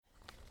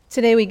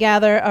Today we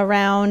gather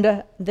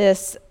around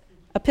this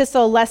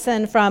epistle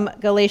lesson from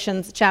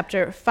Galatians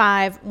chapter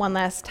 5 one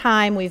last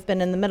time. We've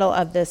been in the middle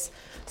of this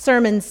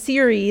sermon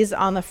series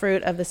on the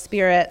fruit of the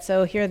Spirit,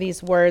 so hear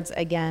these words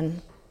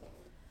again.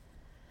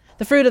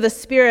 The fruit of the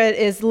Spirit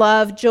is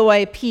love,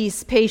 joy,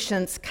 peace,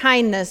 patience,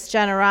 kindness,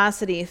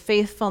 generosity,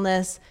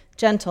 faithfulness,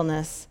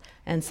 gentleness,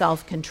 and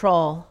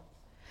self-control.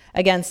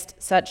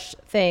 Against such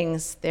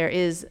things there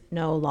is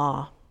no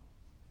law.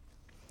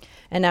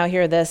 And now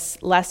hear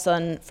this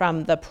lesson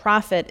from the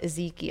prophet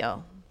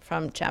Ezekiel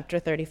from chapter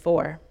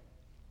 34.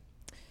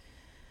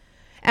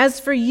 As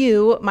for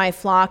you, my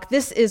flock,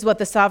 this is what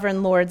the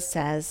sovereign Lord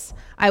says.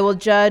 I will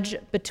judge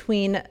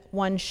between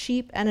one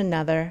sheep and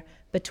another,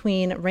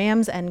 between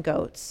rams and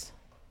goats.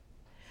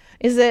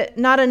 Is it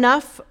not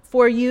enough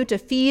for you to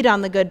feed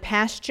on the good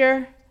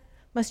pasture?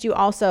 Must you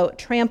also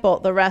trample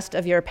the rest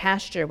of your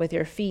pasture with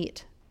your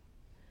feet?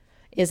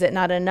 Is it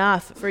not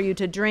enough for you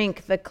to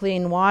drink the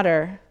clean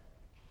water?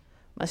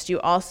 Must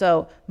you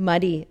also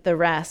muddy the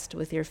rest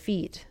with your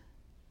feet?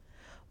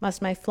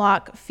 Must my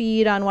flock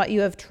feed on what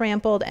you have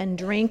trampled and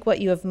drink what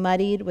you have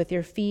muddied with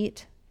your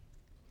feet?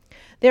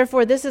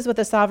 Therefore, this is what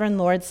the sovereign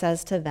Lord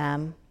says to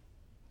them.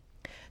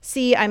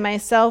 See, I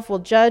myself will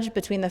judge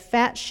between the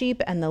fat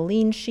sheep and the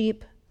lean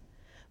sheep,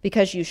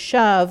 because you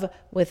shove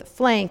with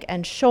flank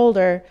and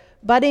shoulder,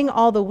 butting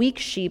all the weak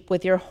sheep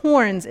with your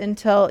horns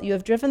until you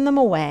have driven them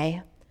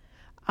away.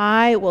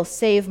 I will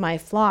save my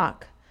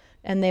flock,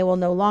 and they will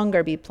no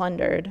longer be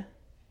plundered.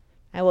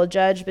 I will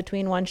judge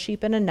between one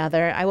sheep and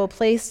another. I will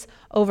place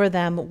over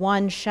them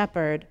one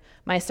shepherd,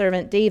 my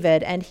servant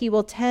David, and he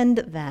will tend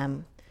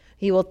them.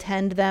 He will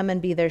tend them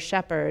and be their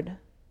shepherd.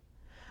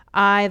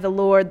 I, the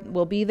Lord,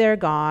 will be their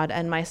God,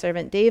 and my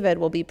servant David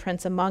will be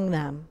prince among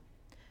them.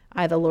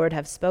 I, the Lord,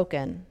 have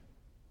spoken.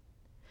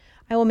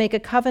 I will make a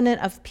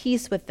covenant of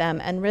peace with them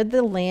and rid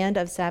the land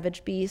of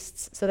savage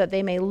beasts, so that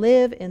they may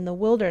live in the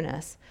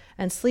wilderness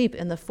and sleep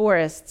in the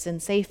forests in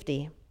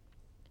safety.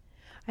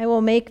 I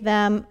will make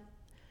them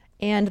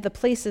and the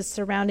places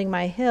surrounding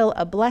my hill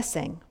a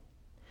blessing.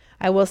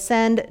 I will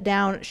send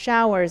down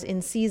showers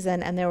in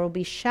season, and there will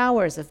be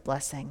showers of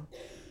blessing.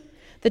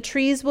 The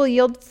trees will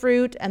yield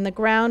fruit, and the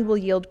ground will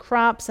yield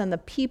crops, and the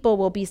people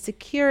will be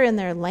secure in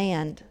their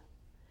land.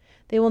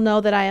 They will know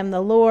that I am the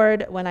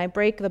Lord when I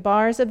break the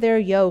bars of their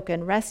yoke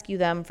and rescue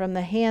them from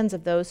the hands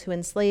of those who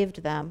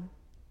enslaved them.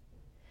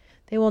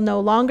 They will no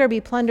longer be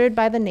plundered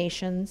by the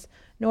nations,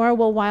 nor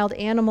will wild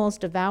animals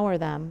devour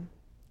them.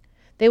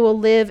 They will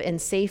live in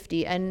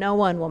safety, and no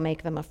one will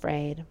make them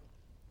afraid.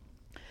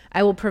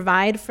 I will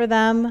provide for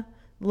them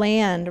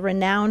land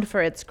renowned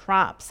for its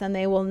crops, and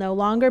they will no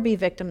longer be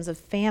victims of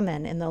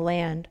famine in the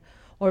land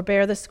or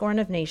bear the scorn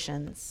of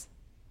nations.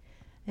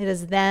 It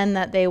is then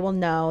that they will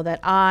know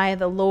that I,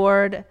 the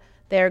Lord,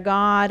 their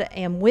God,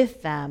 am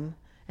with them,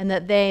 and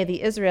that they,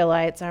 the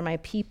Israelites, are my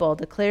people,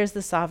 declares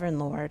the sovereign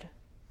Lord.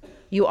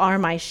 You are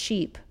my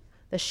sheep,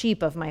 the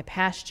sheep of my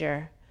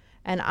pasture,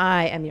 and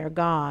I am your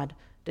God,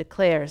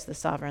 declares the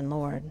sovereign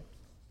Lord.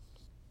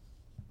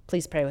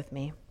 Please pray with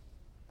me.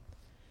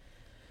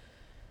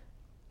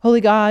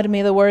 Holy God,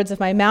 may the words of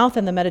my mouth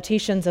and the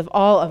meditations of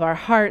all of our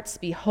hearts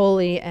be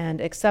holy and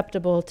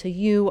acceptable to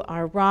you,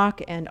 our rock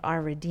and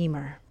our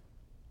Redeemer.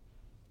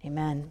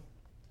 Amen.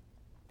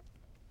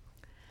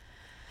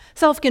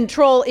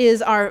 Self-control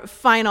is our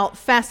final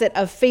facet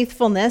of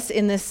faithfulness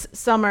in this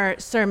summer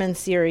sermon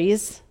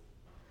series.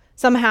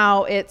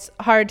 Somehow it's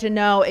hard to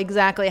know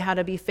exactly how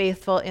to be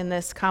faithful in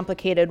this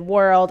complicated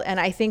world, and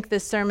I think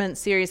this sermon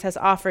series has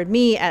offered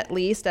me, at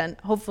least, and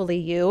hopefully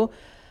you,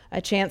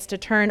 a chance to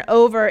turn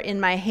over in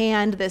my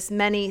hand this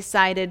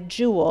many-sided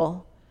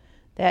jewel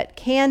that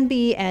can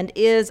be and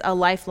is a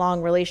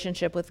lifelong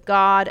relationship with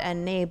God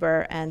and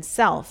neighbor and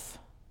self.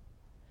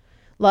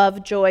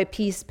 Love, joy,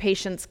 peace,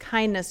 patience,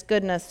 kindness,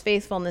 goodness,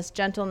 faithfulness,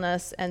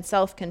 gentleness, and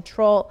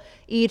self-control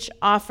each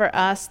offer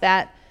us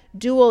that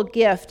dual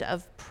gift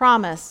of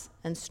promise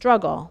and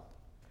struggle,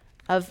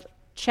 of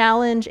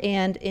challenge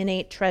and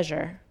innate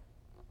treasure.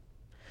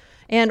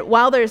 And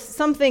while there's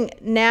something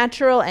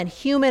natural and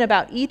human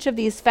about each of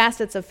these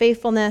facets of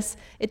faithfulness,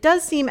 it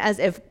does seem as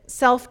if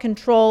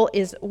self-control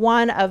is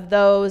one of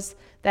those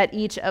that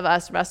each of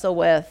us wrestle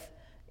with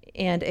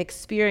and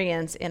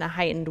experience in a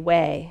heightened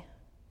way.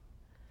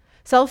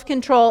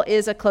 Self-control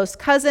is a close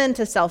cousin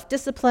to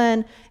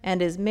self-discipline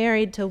and is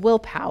married to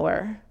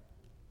willpower.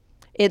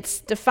 It's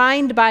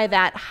defined by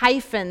that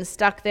hyphen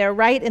stuck there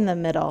right in the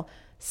middle,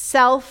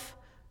 self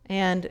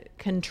and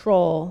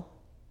control.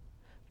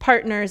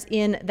 Partners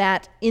in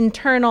that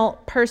internal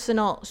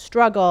personal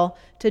struggle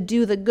to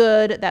do the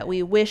good that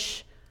we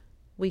wish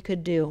we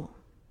could do.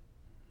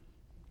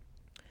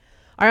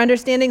 Our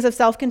understandings of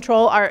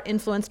self-control are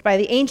influenced by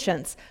the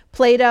ancients.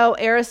 Plato,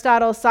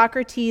 Aristotle,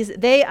 Socrates,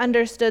 they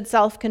understood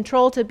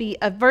self-control to be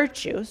a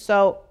virtue,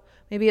 so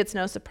maybe it's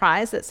no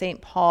surprise that St.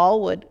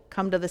 Paul would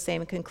come to the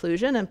same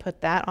conclusion and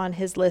put that on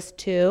his list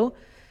too.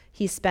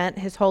 He spent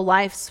his whole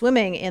life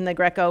swimming in the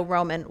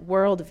Greco-Roman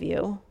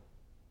worldview.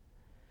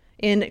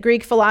 In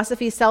Greek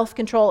philosophy,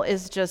 self-control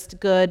is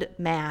just good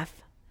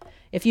math.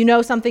 If you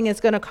know something is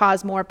going to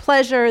cause more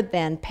pleasure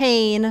than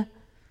pain,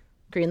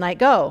 green light,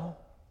 go.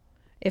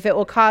 If it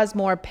will cause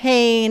more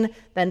pain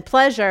than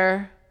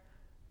pleasure,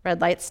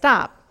 red light,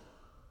 stop.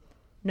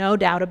 No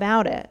doubt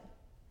about it.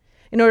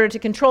 In order to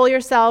control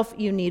yourself,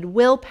 you need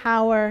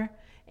willpower,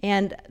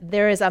 and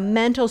there is a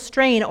mental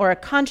strain or a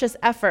conscious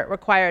effort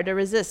required to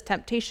resist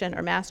temptation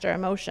or master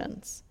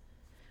emotions.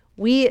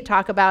 We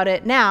talk about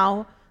it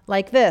now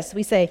like this.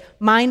 We say,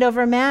 mind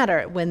over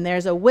matter. When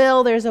there's a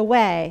will, there's a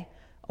way.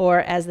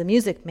 Or as the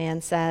Music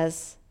Man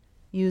says,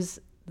 use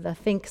the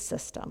think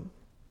system.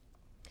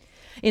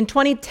 In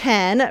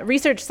 2010,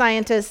 research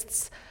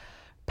scientists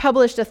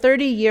published a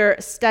 30-year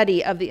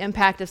study of the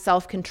impact of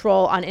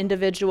self-control on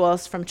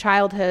individuals from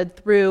childhood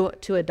through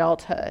to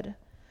adulthood.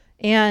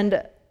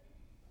 And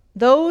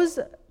those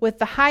with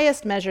the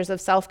highest measures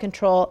of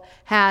self-control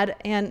had,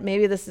 and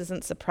maybe this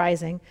isn't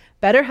surprising,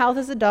 better health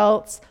as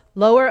adults,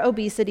 lower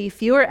obesity,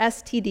 fewer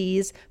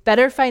STDs,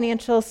 better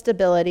financial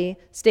stability,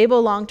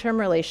 stable long-term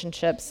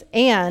relationships,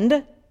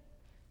 and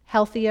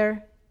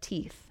healthier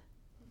teeth.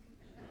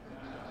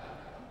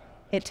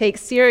 It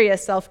takes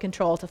serious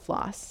self-control to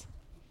floss.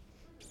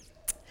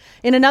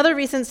 In another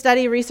recent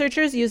study,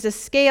 researchers used a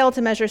scale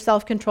to measure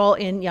self-control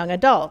in young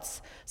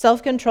adults.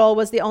 Self-control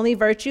was the only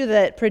virtue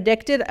that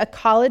predicted a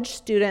college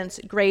student's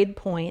grade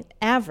point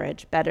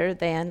average better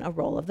than a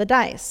roll of the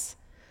dice.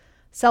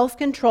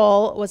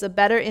 Self-control was a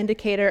better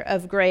indicator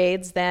of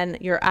grades than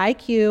your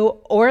IQ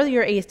or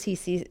your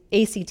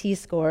ACT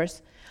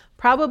scores,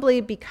 probably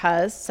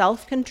because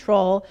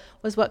self-control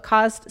was what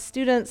caused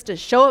students to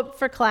show up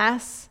for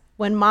class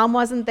when mom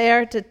wasn't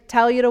there to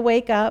tell you to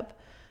wake up,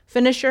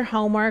 finish your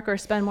homework, or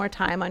spend more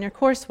time on your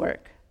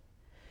coursework.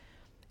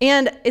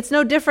 And it's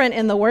no different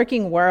in the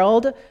working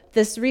world.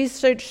 This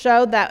research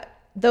showed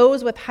that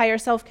those with higher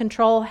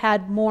self-control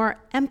had more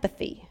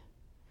empathy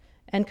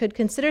and could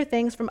consider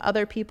things from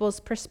other people's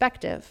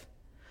perspective,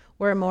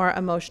 were more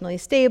emotionally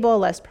stable,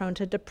 less prone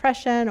to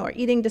depression or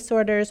eating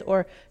disorders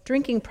or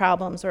drinking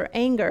problems or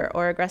anger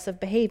or aggressive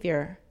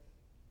behavior.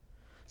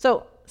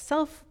 So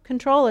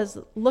self-control is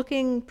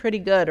looking pretty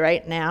good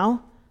right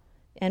now,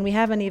 and we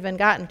haven't even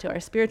gotten to our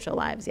spiritual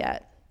lives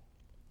yet.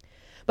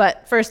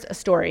 But first, a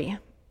story.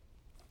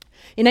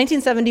 In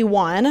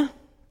 1971,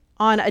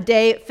 on a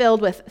day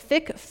filled with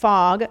thick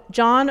fog,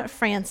 John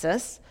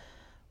Francis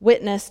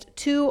witnessed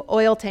two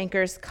oil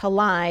tankers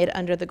collide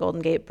under the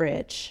Golden Gate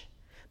Bridge.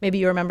 Maybe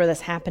you remember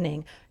this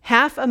happening.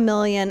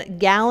 500,000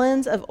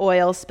 gallons of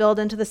oil spilled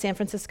into the San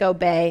Francisco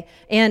Bay,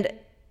 and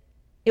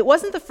it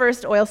wasn't the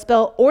first oil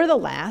spill or the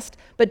last,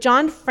 but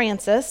John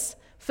Francis,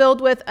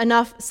 filled with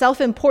enough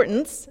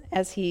self-importance,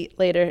 as he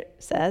later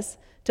says,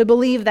 to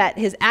believe that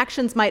his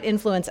actions might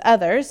influence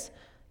others,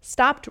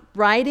 stopped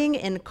riding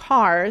in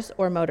cars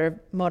or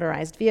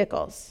motorized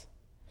vehicles.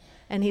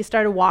 And he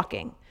started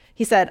walking.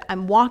 He said,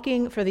 "I'm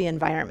walking for the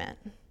environment."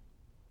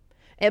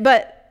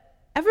 But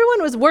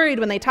everyone was worried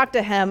when they talked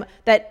to him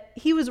that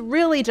he was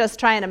really just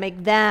trying to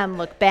make them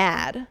look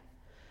bad.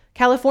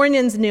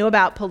 Californians knew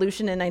about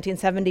pollution in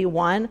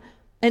 1971,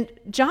 and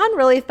John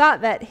really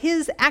thought that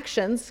his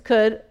actions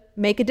could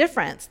make a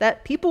difference,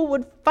 that people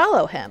would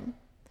follow him.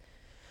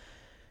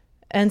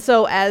 And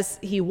so as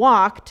he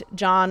walked,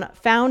 John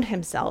found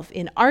himself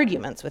in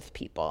arguments with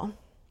people.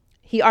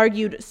 He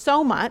argued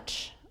so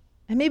much,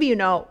 and maybe you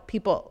know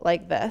people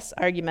like this,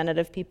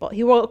 argumentative people.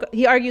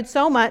 He argued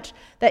so much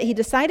that he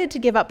decided to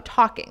give up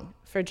talking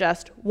for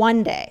just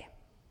one day.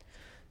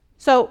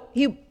 So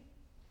he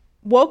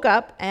woke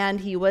up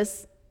and he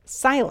was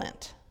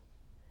silent.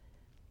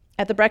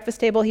 At the breakfast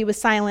table, he was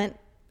silent.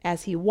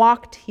 As he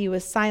walked, he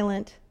was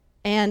silent.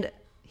 And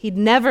he'd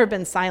never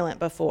been silent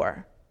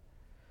before.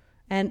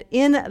 And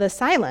in the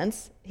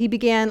silence, he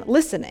began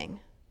listening.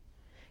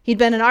 He'd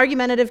been an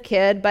argumentative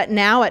kid, but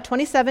now at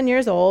 27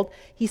 years old,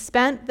 he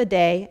spent the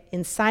day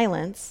in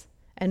silence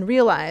and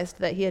realized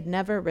that he had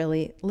never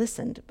really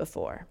listened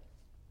before.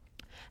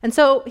 And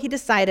so he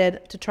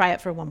decided to try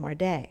it for one more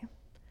day.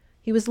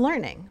 He was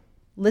learning.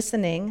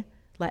 Listening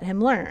let him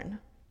learn.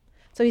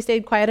 So he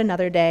stayed quiet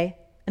another day,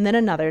 and then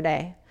another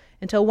day,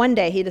 until one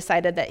day he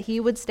decided that he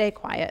would stay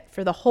quiet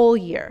for the whole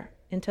year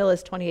until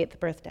his 28th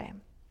birthday.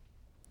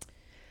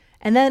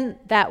 And then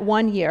that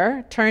 1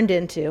 year turned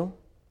into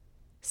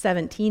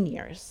 17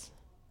 years.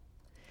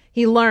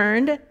 He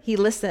learned, he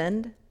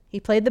listened, he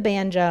played the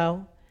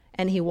banjo,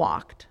 and he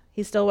walked.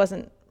 He still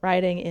wasn't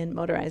riding in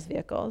motorized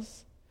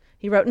vehicles.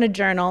 He wrote in a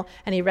journal,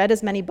 and he read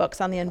as many books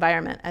on the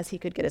environment as he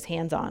could get his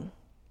hands on.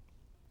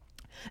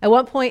 At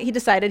one point, he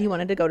decided he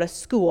wanted to go to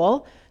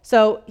school,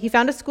 so he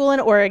found a school in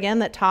Oregon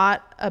that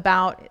taught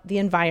about the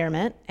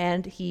environment,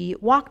 and he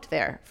walked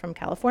there from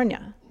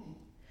California.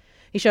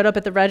 He showed up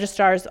at the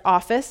registrar's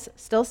office,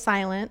 still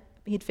silent.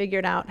 He'd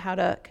figured out how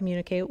to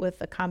communicate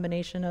with a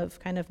combination of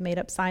kind of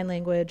made-up sign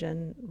language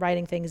and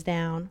writing things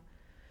down.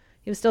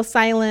 He was still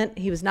silent.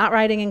 He was not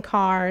riding in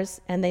cars,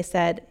 and they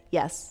said,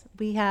 "Yes,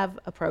 we have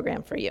a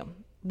program for you.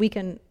 We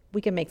can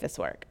make this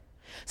work."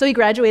 So he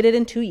graduated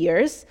in 2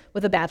 years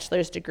with a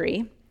bachelor's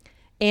degree,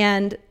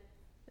 and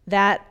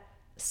that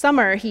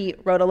summer he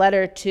wrote a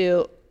letter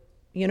to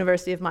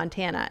University of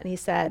Montana, and he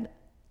said,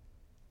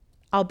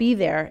 I'll be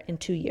there in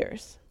 2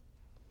 years.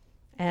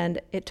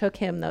 And it took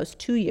him those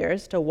 2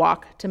 years to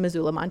walk to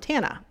Missoula,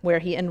 Montana, where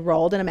he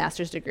enrolled in a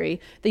master's degree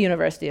at the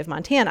University of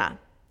Montana.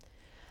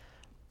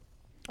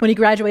 When he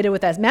graduated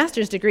with his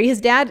master's degree, his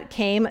dad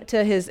came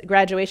to his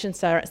graduation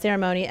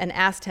ceremony and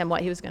asked him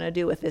what he was going to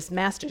do with this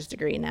master's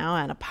degree now,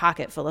 and a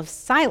pocket full of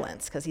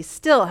silence, because he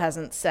still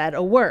hasn't said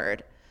a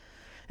word.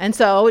 And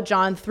so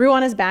John threw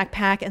on his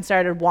backpack and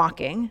started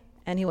walking,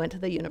 and he went to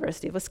the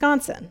University of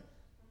Wisconsin.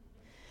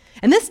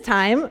 And this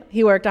time,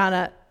 he worked on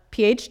a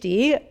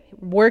PhD,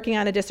 working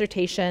on a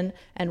dissertation,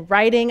 and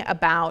writing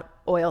about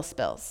oil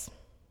spills.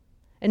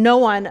 And no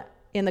one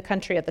in the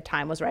country at the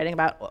time was writing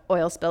about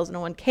oil spills.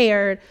 No one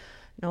cared.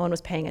 No one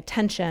was paying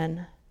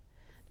attention.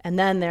 And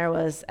then there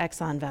was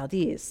Exxon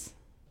Valdez.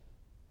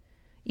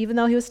 Even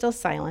though he was still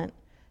silent,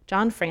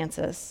 John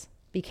Francis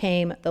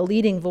became the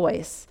leading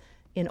voice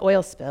in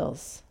oil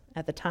spills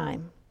at the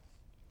time.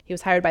 He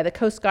was hired by the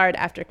Coast Guard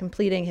after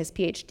completing his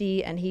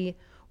PhD, and he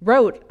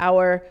wrote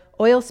our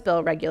oil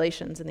spill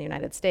regulations in the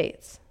United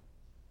States.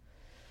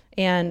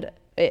 And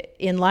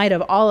in light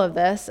of all of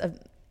this,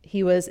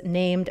 he was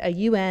named a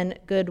UN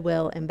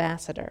Goodwill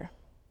Ambassador.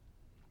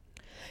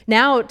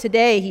 Now,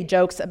 today, he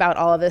jokes about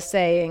all of this,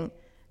 saying,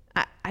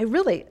 I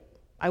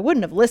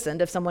wouldn't have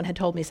listened if someone had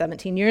told me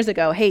 17 years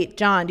ago, hey,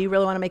 John, do you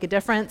really want to make a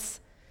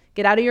difference?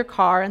 Get out of your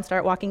car and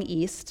start walking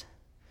east.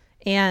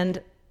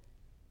 And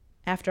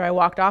after I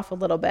walked off a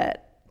little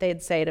bit,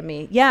 they'd say to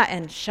me, yeah,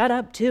 and shut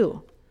up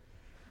too.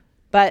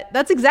 But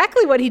that's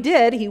exactly what he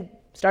did. He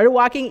started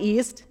walking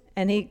east,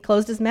 and he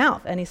closed his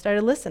mouth, and he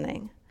started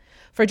listening.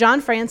 For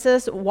John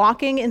Francis,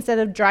 walking instead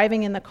of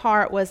driving in the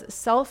car was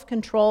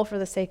self-control for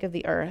the sake of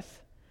the earth.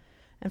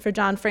 And for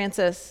John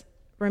Francis,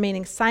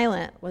 remaining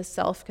silent was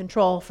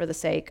self-control for the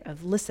sake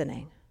of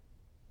listening.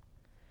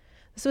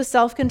 This was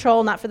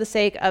self-control not for the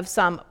sake of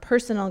some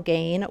personal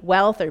gain,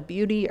 wealth or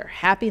beauty or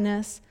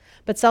happiness,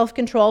 but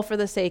self-control for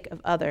the sake of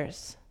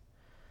others.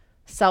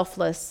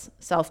 Selfless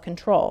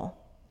self-control.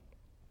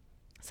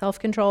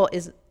 Self-control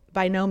is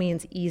by no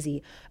means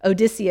easy.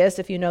 Odysseus,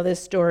 if you know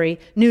this story,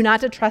 knew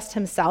not to trust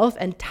himself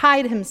and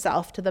tied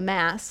himself to the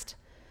mast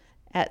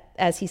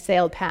as he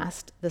sailed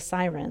past the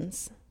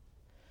sirens.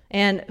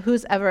 And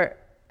who's ever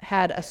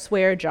had a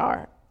swear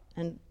jar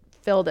and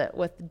filled it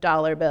with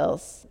dollar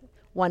bills,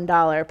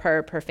 $1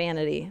 per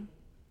profanity?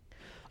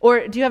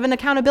 Or do you have an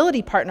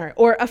accountability partner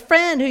or a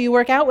friend who you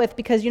work out with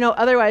because you know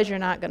otherwise you're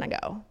not going to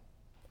go?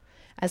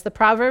 As the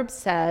proverb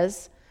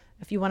says,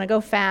 if you want to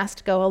go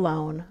fast, go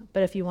alone,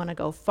 but if you want to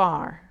go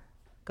far,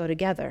 go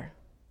together.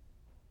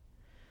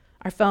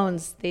 Our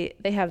phones, they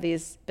have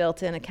these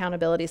built-in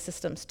accountability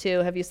systems too.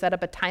 Have you set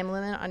up a time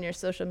limit on your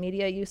social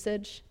media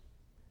usage?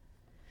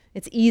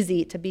 It's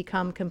easy to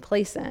become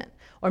complacent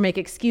or make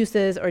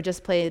excuses or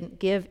just plain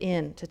give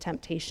in to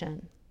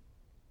temptation.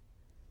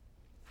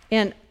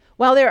 And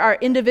while there are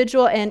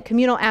individual and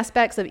communal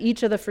aspects of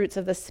each of the fruits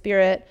of the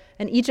Spirit,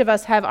 and each of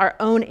us have our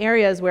own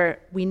areas where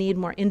we need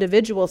more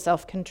individual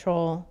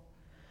self-control,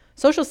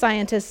 social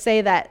scientists say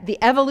that the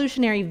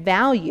evolutionary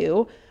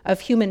value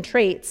of human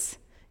traits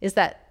is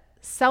that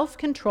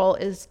self-control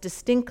is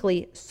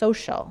distinctly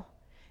social.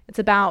 It's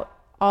about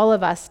all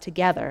of us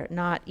together,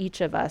 not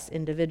each of us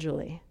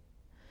individually.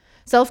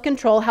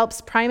 Self-control helps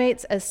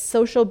primates as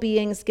social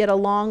beings get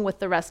along with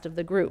the rest of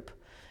the group.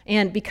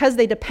 And because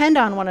they depend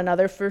on one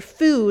another for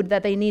food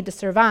that they need to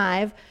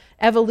survive,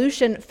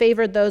 evolution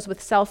favored those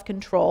with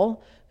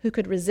self-control who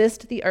could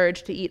resist the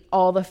urge to eat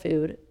all the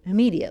food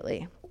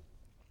immediately.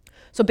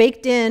 So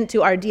baked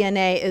into our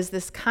DNA is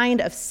this kind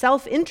of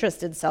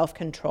self-interested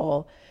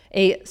self-control,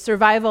 a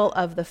survival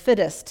of the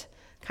fittest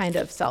kind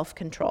of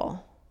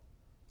self-control.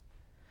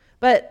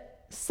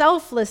 But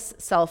selfless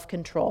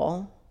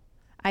self-control,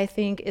 I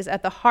think, is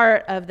at the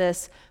heart of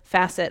this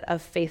facet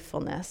of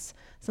faithfulness,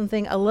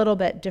 something a little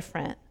bit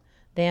different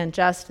than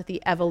just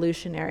the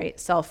evolutionary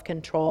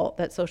self-control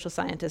that social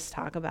scientists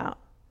talk about.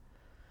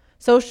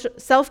 So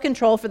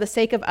self-control for the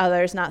sake of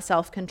others, not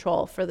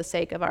self-control for the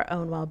sake of our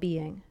own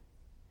well-being.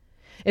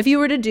 If you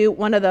were to do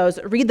one of those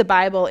read the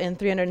Bible in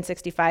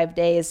 365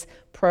 days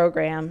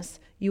programs,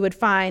 you would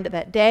find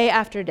that day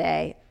after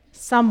day,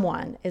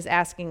 someone is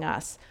asking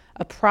us,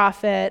 a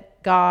prophet,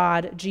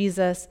 God,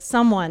 Jesus,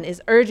 someone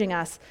is urging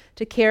us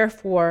to care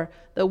for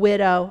the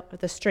widow,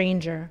 the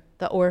stranger,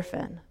 the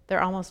orphan.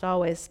 They're almost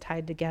always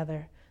tied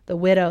together. The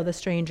widow, the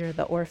stranger,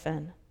 the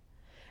orphan.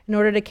 In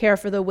order to care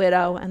for the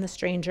widow and the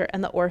stranger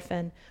and the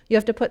orphan, you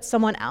have to put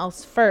someone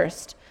else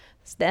first,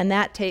 and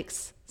that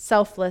takes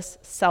selfless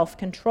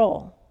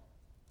self-control.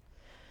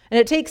 And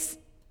it takes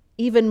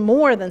even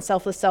more than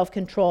selfless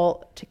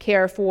self-control to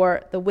care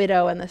for the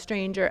widow and the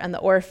stranger and the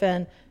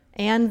orphan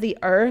and the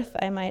earth,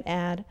 I might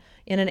add,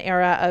 in an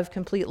era of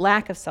complete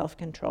lack of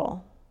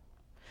self-control.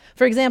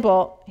 For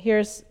example,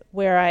 here's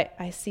where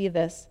I see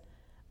this.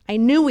 I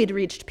knew we'd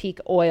reached peak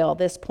oil,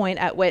 this point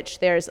at which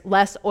there's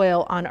less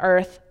oil on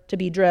Earth to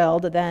be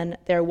drilled than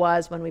there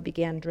was when we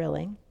began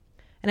drilling.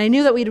 And I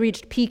knew that we'd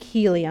reached peak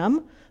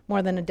helium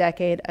more than a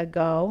decade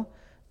ago.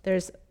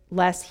 There's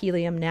less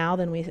helium now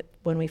than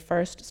when we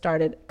first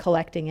started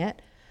collecting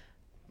it.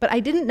 But I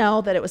didn't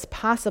know that it was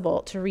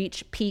possible to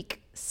reach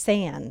peak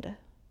sand.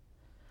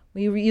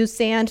 We use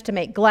sand to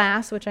make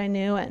glass, which I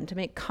knew, and to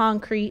make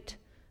concrete,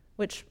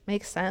 which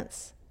makes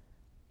sense.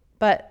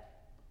 But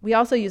we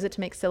also use it to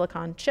make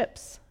silicon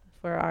chips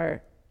for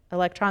our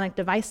electronic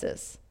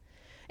devices.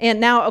 And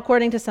now,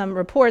 according to some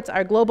reports,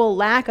 our global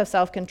lack of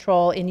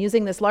self-control in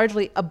using this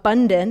largely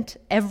abundant,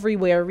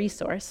 everywhere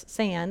resource,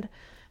 sand,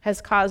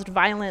 has caused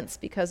violence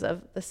because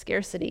of the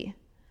scarcity,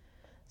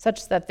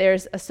 such that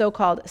there's a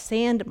so-called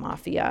sand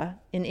mafia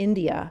in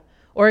India,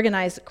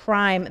 organized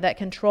crime that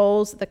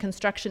controls the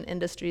construction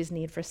industry's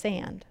need for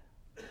sand.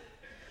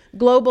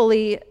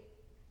 Globally,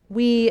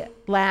 we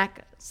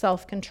lack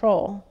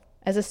self-control.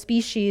 As a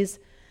species,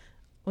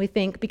 we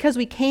think because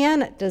we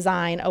can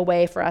design a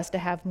way for us to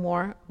have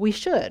more, we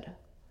should.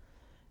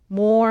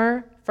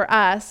 More for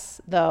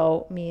us,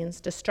 though, means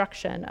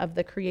destruction of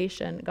the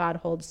creation God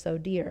holds so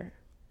dear.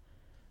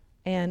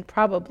 And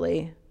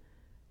probably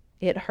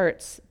it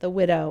hurts the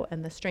widow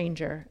and the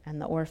stranger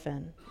and the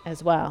orphan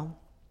as well.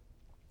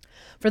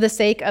 For the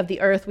sake of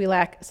the earth, we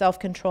lack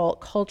self-control.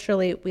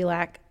 Culturally, we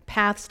lack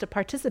paths to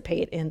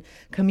participate in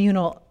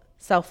communal,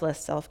 selfless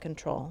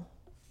self-control.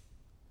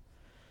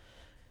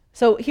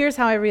 So here's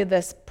how I read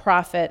this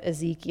prophet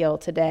Ezekiel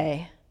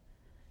today.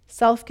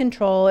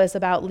 Self-control is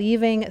about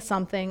leaving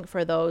something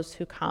for those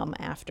who come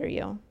after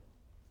you.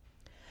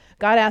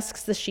 God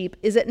asks the sheep,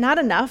 is it not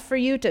enough for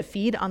you to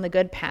feed on the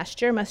good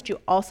pasture? Must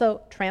you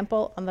also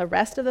trample on the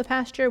rest of the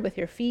pasture with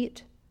your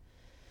feet?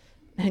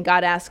 And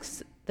God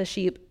asks the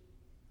sheep,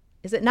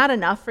 is it not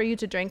enough for you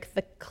to drink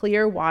the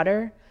clear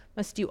water?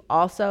 Must you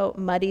also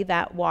muddy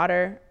that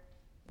water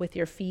with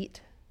your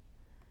feet?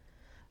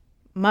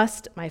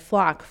 Must my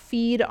flock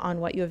feed on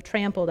what you have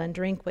trampled and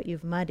drink what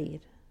you've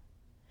muddied?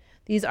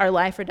 These are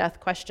life or death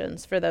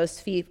questions for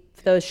those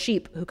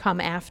sheep who come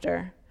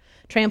after.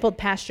 Trampled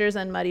pastures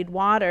and muddied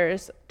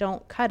waters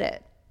don't cut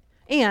it.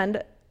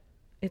 And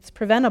it's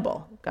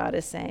preventable, God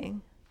is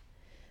saying.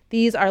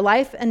 These are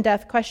life and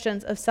death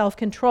questions of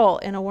self-control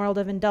in a world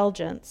of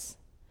indulgence.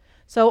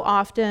 So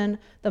often,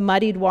 the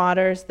muddied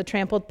waters, the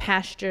trampled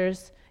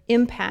pastures,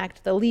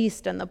 impact the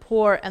least and the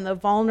poor and the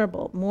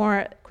vulnerable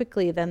more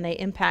quickly than they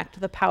impact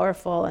the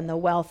powerful and the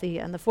wealthy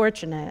and the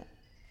fortunate.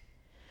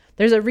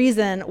 There's a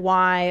reason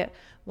why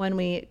when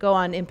we go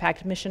on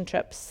impact mission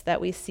trips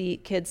that we see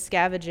kids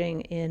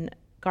scavenging in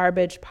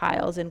garbage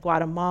piles in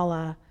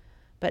Guatemala,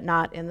 but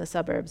not in the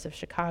suburbs of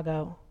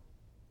Chicago.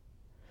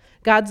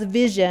 God's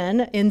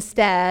vision,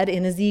 instead,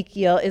 in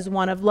Ezekiel, is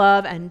one of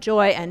love and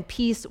joy and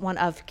peace, one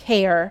of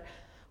care,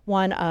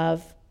 one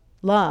of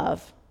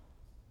love.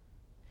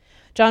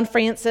 John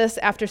Francis,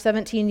 after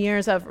 17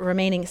 years of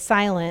remaining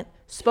silent,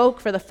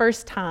 spoke for the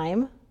first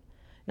time,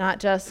 not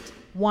just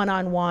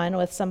one-on-one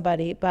with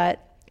somebody,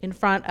 but in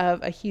front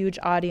of a huge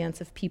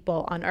audience of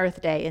people on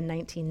Earth Day in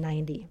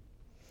 1990.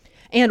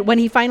 And when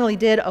he finally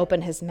did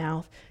open his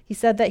mouth, he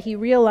said that he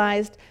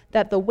realized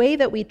that the way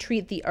that we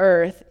treat the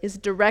earth is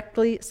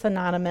directly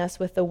synonymous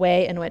with the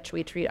way in which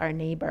we treat our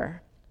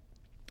neighbor.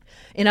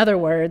 In other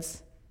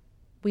words,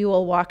 we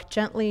will walk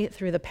gently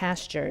through the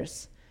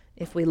pastures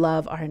if we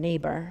love our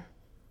neighbor.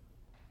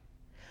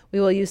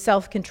 We will use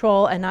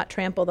self-control and not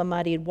trample and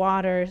muddy the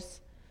waters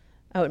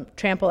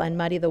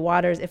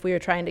if we are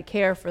trying to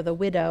care for the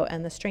widow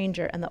and the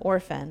stranger and the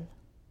orphan.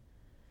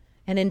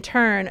 And in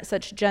turn,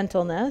 such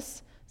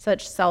gentleness,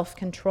 such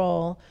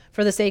self-control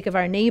for the sake of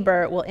our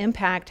neighbor will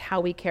impact how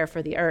we care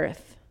for the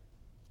earth.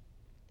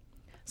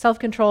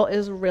 Self-control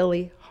is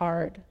really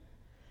hard.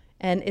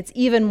 And it's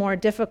even more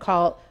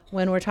difficult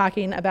when we're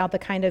talking about the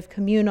kind of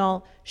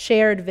communal,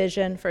 shared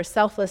vision for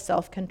selfless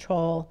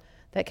self-control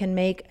that can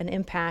make an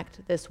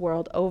impact this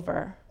world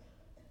over.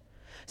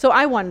 So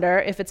I wonder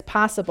if it's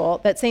possible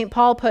that St.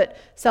 Paul put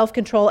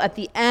self-control at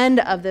the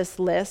end of this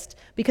list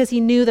because he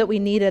knew that we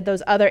needed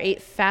those other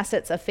 8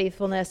 facets of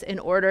faithfulness in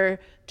order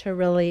to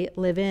really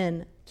live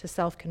in to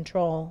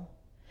self-control.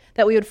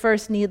 That we would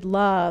first need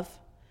love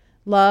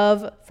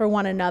for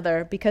one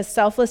another, because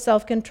selfless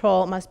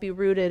self-control must be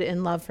rooted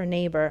in love for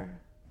neighbor.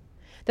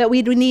 That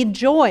we need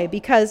joy,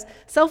 because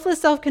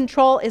selfless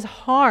self-control is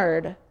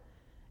hard.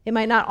 It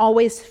might not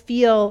always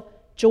feel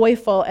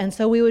joyful, and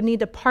so we would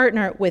need to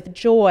partner with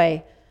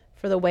joy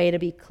for the way to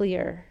be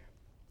clear.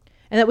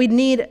 And that we'd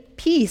need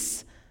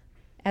peace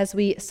as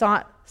we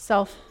sought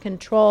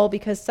self-control,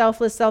 because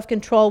selfless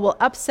self-control will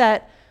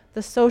upset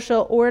the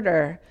social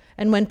order.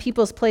 And when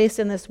people's place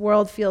in this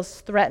world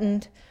feels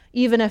threatened,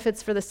 even if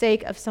it's for the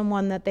sake of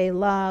someone that they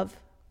love,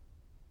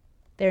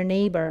 their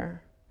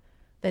neighbor,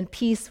 then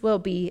peace will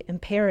be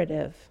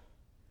imperative.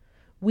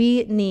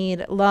 We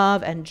need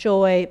love and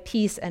joy,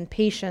 peace and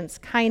patience,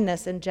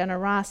 kindness and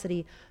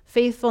generosity,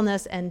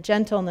 faithfulness and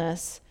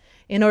gentleness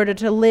in order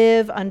to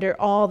live under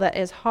all that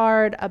is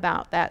hard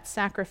about that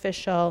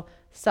sacrificial,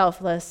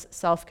 selfless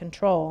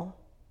self-control.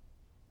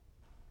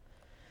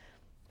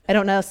 I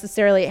don't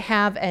necessarily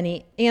have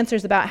any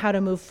answers about how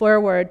to move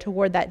forward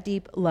toward that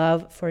deep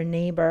love for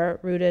neighbor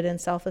rooted in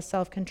selfless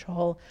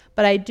self-control,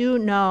 but I do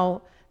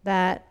know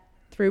that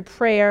through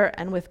prayer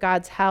and with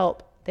God's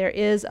help, there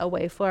is a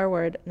way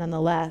forward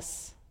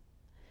nonetheless.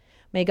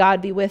 May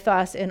God be with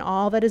us in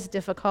all that is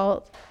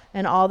difficult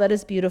and all that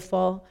is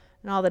beautiful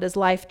and all that is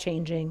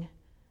life-changing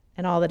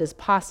and all that is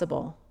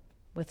possible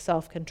with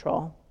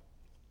self-control.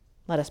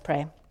 Let us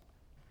pray.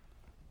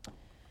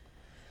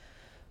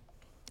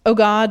 O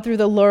God, through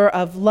the lure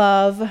of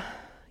love,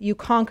 you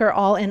conquer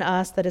all in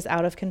us that is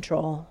out of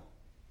control.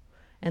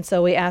 And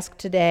so we ask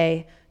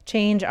today,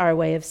 change our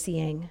way of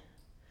seeing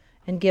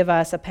and give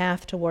us a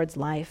path towards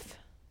life.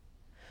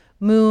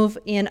 Move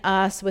in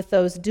us with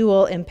those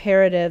dual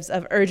imperatives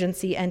of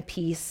urgency and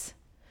peace,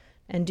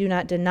 and do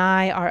not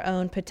deny our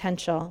own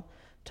potential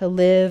to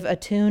live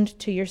attuned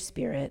to your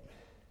Spirit.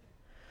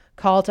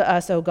 Call to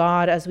us, O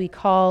God, as we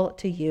call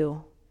to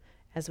you,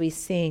 as we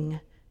sing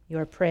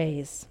your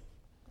praise.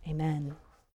 Amen.